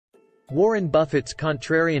Warren Buffett's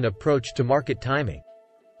contrarian approach to market timing.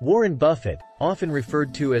 Warren Buffett, often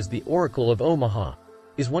referred to as the Oracle of Omaha,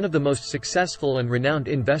 is one of the most successful and renowned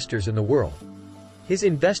investors in the world. His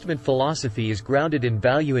investment philosophy is grounded in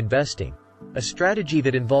value investing, a strategy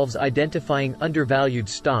that involves identifying undervalued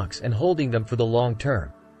stocks and holding them for the long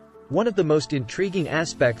term. One of the most intriguing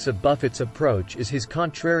aspects of Buffett's approach is his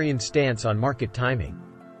contrarian stance on market timing.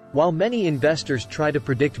 While many investors try to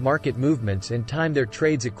predict market movements and time their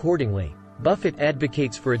trades accordingly, Buffett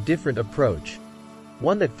advocates for a different approach,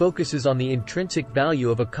 one that focuses on the intrinsic value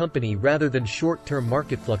of a company rather than short-term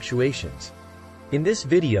market fluctuations. In this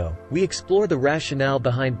video, we explore the rationale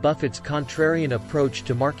behind Buffett's contrarian approach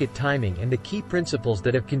to market timing and the key principles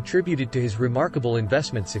that have contributed to his remarkable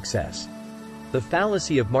investment success. The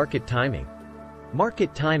fallacy of market timing.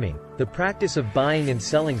 Market timing, the practice of buying and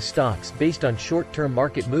selling stocks based on short-term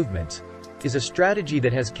market movements, is a strategy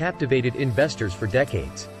that has captivated investors for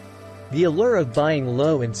decades. The allure of buying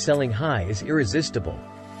low and selling high is irresistible,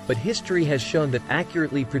 but history has shown that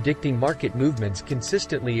accurately predicting market movements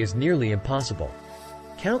consistently is nearly impossible.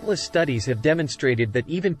 Countless studies have demonstrated that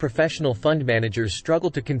even professional fund managers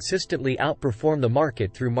struggle to consistently outperform the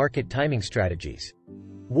market through market timing strategies.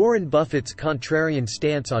 Warren Buffett's contrarian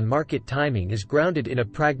stance on market timing is grounded in a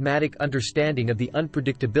pragmatic understanding of the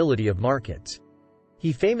unpredictability of markets.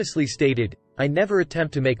 He famously stated, "I never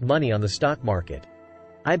attempt to make money on the stock market.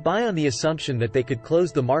 I buy on the assumption that they could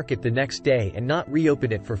close the market the next day and not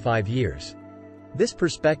reopen it for 5 years." This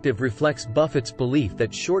perspective reflects Buffett's belief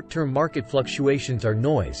that short-term market fluctuations are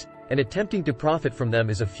noise, and attempting to profit from them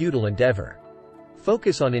is a futile endeavor.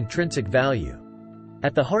 Focus on intrinsic value.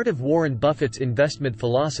 At the heart of Warren Buffett's investment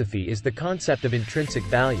philosophy is the concept of intrinsic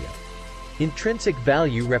value. Intrinsic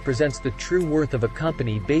value represents the true worth of a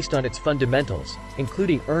company based on its fundamentals,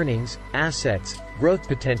 including earnings, assets, growth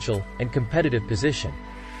potential, and competitive position.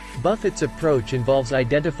 Buffett's approach involves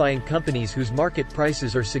identifying companies whose market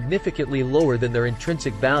prices are significantly lower than their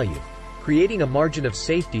intrinsic value, creating a margin of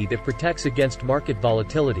safety that protects against market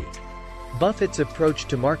volatility. Buffett's approach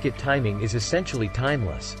to market timing is essentially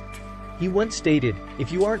timeless. He once stated,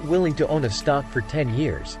 "If you aren't willing to own a stock for 10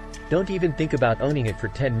 years, don't even think about owning it for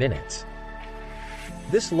 10 minutes."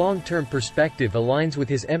 This long-term perspective aligns with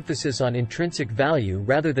his emphasis on intrinsic value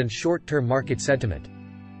rather than short-term market sentiment.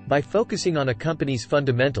 By focusing on a company's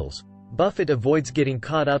fundamentals, Buffett avoids getting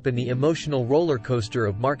caught up in the emotional roller coaster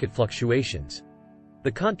of market fluctuations.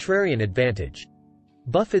 The contrarian advantage.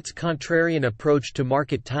 Buffett's contrarian approach to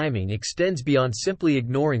market timing extends beyond simply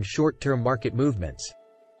ignoring short-term market movements.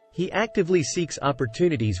 He actively seeks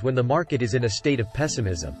opportunities when the market is in a state of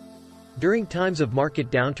pessimism. During times of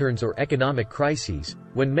market downturns or economic crises,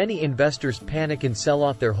 when many investors panic and sell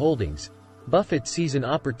off their holdings, Buffett sees an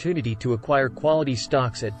opportunity to acquire quality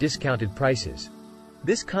stocks at discounted prices.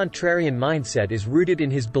 This contrarian mindset is rooted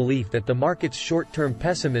in his belief that the market's short-term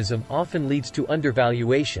pessimism often leads to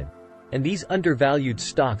undervaluation, and these undervalued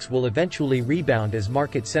stocks will eventually rebound as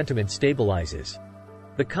market sentiment stabilizes.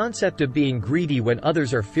 The concept of being greedy when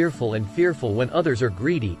others are fearful and fearful when others are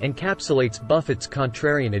greedy encapsulates Buffett's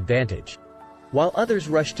contrarian advantage. While others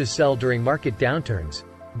rush to sell during market downturns,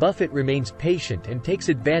 Buffett remains patient and takes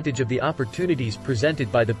advantage of the opportunities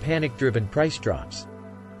presented by the panic-driven price drops.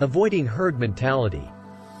 Avoiding herd mentality.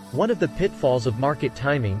 One of the pitfalls of market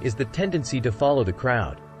timing is the tendency to follow the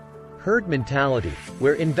crowd. Herd mentality,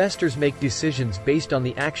 where investors make decisions based on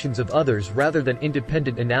the actions of others rather than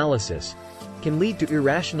independent analysis, can lead to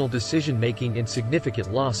irrational decision-making and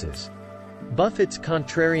significant losses. Buffett's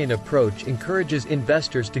contrarian approach encourages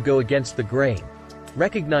investors to go against the grain,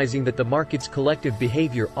 recognizing that the market's collective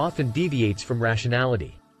behavior often deviates from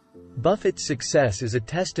rationality. Buffett's success is a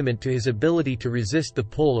testament to his ability to resist the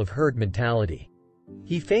pull of herd mentality.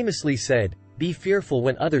 He famously said, "Be fearful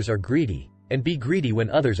when others are greedy, and be greedy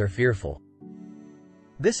when others are fearful."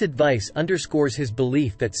 This advice underscores his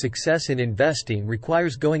belief that success in investing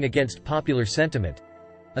requires going against popular sentiment,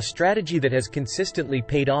 a strategy that has consistently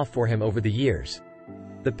paid off for him over the years.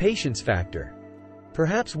 The patience factor.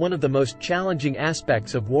 Perhaps one of the most challenging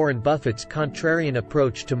aspects of Warren Buffett's contrarian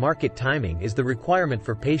approach to market timing is the requirement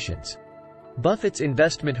for patience. Buffett's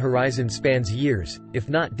investment horizon spans years, if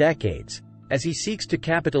not decades, as he seeks to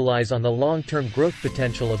capitalize on the long-term growth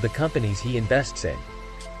potential of the companies he invests in.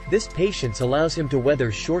 This patience allows him to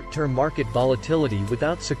weather short-term market volatility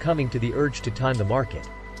without succumbing to the urge to time the market.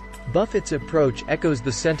 Buffett's approach echoes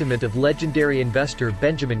the sentiment of legendary investor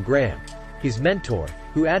Benjamin Graham, his mentor,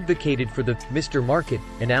 who advocated for the "Mr. Market"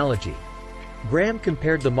 analogy. Graham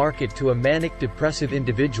compared the market to a manic depressive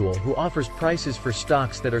individual who offers prices for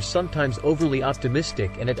stocks that are sometimes overly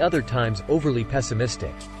optimistic and at other times overly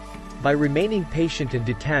pessimistic. By remaining patient and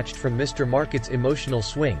detached from Mr. Market's emotional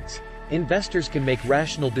swings, investors can make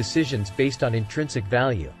rational decisions based on intrinsic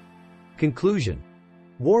value. Conclusion: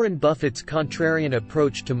 Warren Buffett's contrarian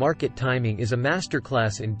approach to market timing is a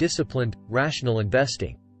masterclass in disciplined, rational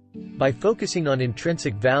investing. By focusing on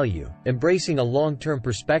intrinsic value, embracing a long-term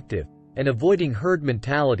perspective, and avoiding herd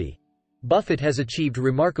mentality, Buffett has achieved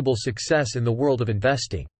remarkable success in the world of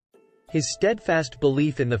investing. His steadfast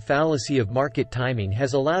belief in the fallacy of market timing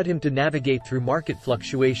has allowed him to navigate through market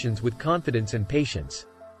fluctuations with confidence and patience.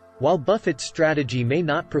 While Buffett's strategy may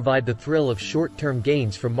not provide the thrill of short-term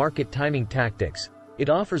gains from market timing tactics, it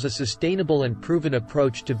offers a sustainable and proven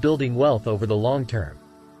approach to building wealth over the long term.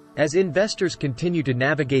 As investors continue to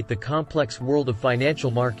navigate the complex world of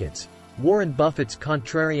financial markets, Warren Buffett's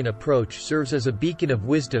contrarian approach serves as a beacon of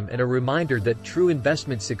wisdom and a reminder that true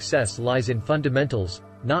investment success lies in fundamentals,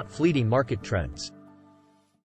 not fleeting market trends.